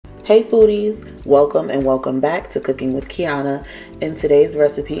Hey foodies, welcome and welcome back to Cooking with Kiana. In today's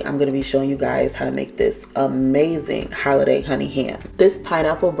recipe, I'm going to be showing you guys how to make this amazing holiday honey ham. This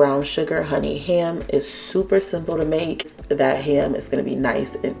pineapple brown sugar honey ham is super simple to make. That ham is going to be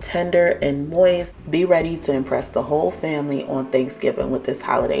nice and tender and moist. Be ready to impress the whole family on Thanksgiving with this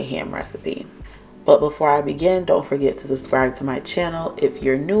holiday ham recipe. But before I begin, don't forget to subscribe to my channel if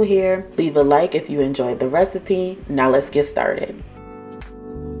you're new here. Leave a like if you enjoyed the recipe. Now let's get started.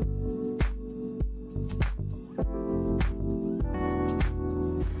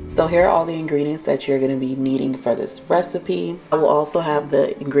 So here are all the ingredients that you're going to be needing for this recipe. I will also have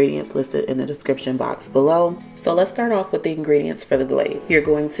the ingredients listed in the description box below. So let's start off with the ingredients for the glaze. You're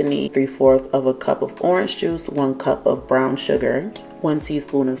going to need 3/4 of a cup of orange juice, 1 cup of brown sugar, 1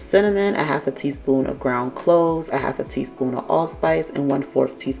 teaspoon of cinnamon, 1/2 teaspoon of ground cloves, 1/2 teaspoon of allspice, and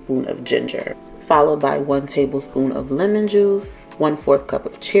 1/4 teaspoon of ginger. Followed by 1 tablespoon of lemon juice, 1/4 cup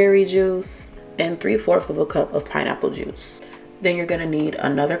of cherry juice, and 3/4 of a cup of pineapple juice. Then you're going to need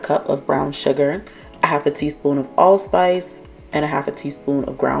another cup of brown sugar, 1/2 teaspoon of allspice, and 1/2 teaspoon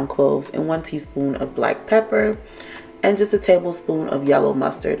of ground cloves, and 1 teaspoon of black pepper, and just a tablespoon of yellow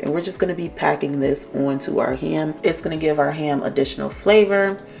mustard. And we're just going to be packing this onto our ham. It's going to give our ham additional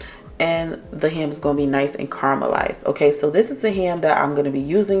flavor, and the ham is going to be nice and caramelized. Okay, so this is the ham that I'm going to be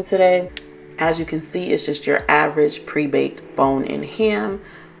using today. As you can see, it's just your average pre-baked bone-in ham.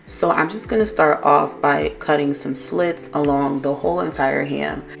 So I'm just going to start off by cutting some slits along the whole entire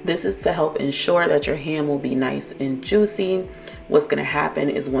ham. This is to help ensure that your ham will be nice and juicy. What's going to happen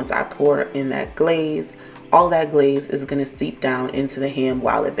is once I pour in that glaze, all that glaze is going to seep down into the ham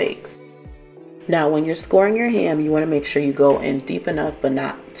while it bakes. Now when you're scoring your ham, you want to make sure you go in deep enough but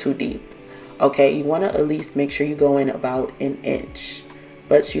not too deep. Okay, you want to at least make sure you go in about 1 inch.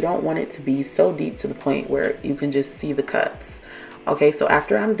 But you don't want it to be so deep to the point where you can just see the cuts. Okay, so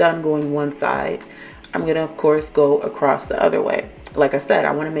after I'm done going one side, I'm going to, of course, go across the other way. Like I said,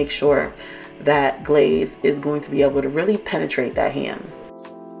 I want to make sure that glaze is going to be able to really penetrate that ham.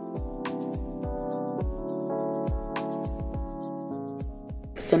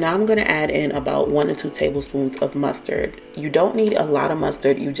 So now I'm going to add in about 1 to 2 tablespoons of mustard. You don't need a lot of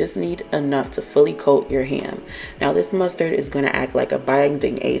mustard, you just need enough to fully coat your ham. Now this mustard is going to act like a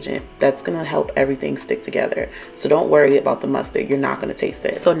binding agent. That's going to help everything stick together. So don't worry about the mustard, you're not going to taste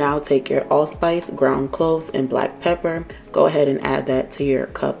it. So now take your allspice, ground cloves, and black pepper. Go ahead and add that to your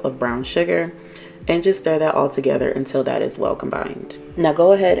cup of brown sugar. And just stir that all together until that is well combined. Now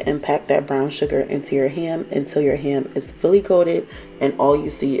go ahead and pack that brown sugar into your ham until your ham is fully coated and all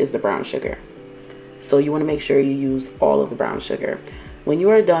you see is the brown sugar. So you want to make sure you use all of the brown sugar. When you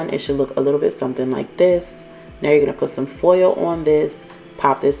are done, it should look a little bit something like this. Now you're going to put some foil on this,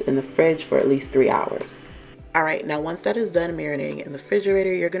 pop this in the fridge for at least 3 hours. Alright, now once that is done marinating in the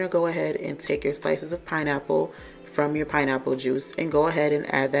refrigerator, you're going to go ahead and take your slices of pineapple from your pineapple juice and go ahead and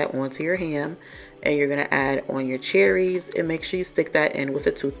add that onto your ham. And you're going to add on your cherries and make sure you stick that in with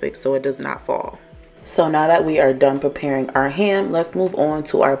a toothpick so it does not fall. So now that we are done preparing our ham, let's move on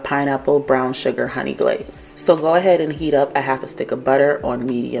to our pineapple brown sugar honey glaze. So go ahead and heat up 1/2 stick of butter on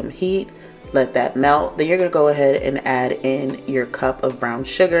medium heat. Let that melt. Then you're going to go ahead and add in your cup of brown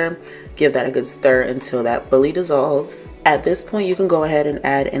sugar. Give that a good stir until that fully dissolves. At this point, you can go ahead and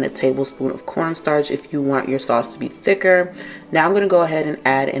add in a tablespoon of cornstarch if you want your sauce to be thicker. Now I'm going to go ahead and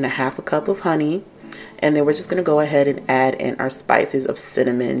add in 1/2 cup of honey. And then we're just going to go ahead and add in our spices of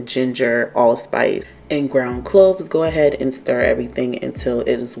cinnamon, ginger, allspice, and ground cloves. Go ahead and stir everything until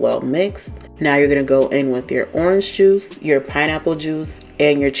it is well mixed. Now you're going to go in with your orange juice, your pineapple juice,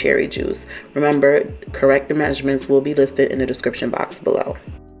 and your cherry juice. Remember, correct measurements will be listed in the description box below.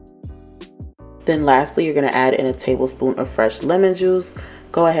 Then lastly, you're going to add in a tablespoon of fresh lemon juice.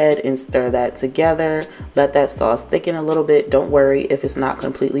 Go ahead and stir that together. Let that sauce thicken a little bit. Don't worry if it's not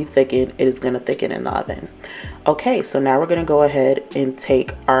completely thickened. It is going to thicken in the oven. Okay, so now we're going to go ahead and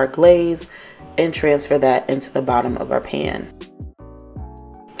take our glaze and transfer that into the bottom of our pan.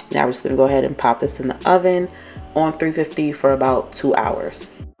 Now we're just going to go ahead and pop this in the oven on 350 for about 2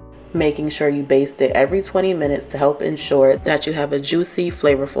 hours. Making sure you baste it every 20 minutes to help ensure that you have a juicy,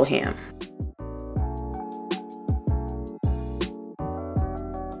 flavorful ham.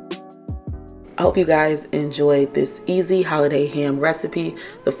 I hope you guys enjoyed this easy holiday ham recipe.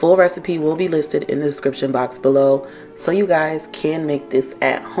 The full recipe will be listed in the description box below, so you guys can make this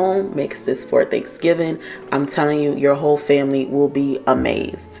at home. Make this for Thanksgiving. I'm telling you, your whole family will be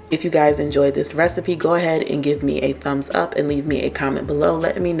amazed. If you guys enjoyed this recipe, go ahead and give me a thumbs up and leave me a comment below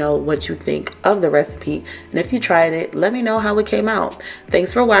letting me know what you think of the recipe. And if you tried it, let me know how it came out.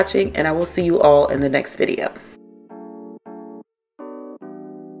 Thanks for watching, and I will see you all in the next video.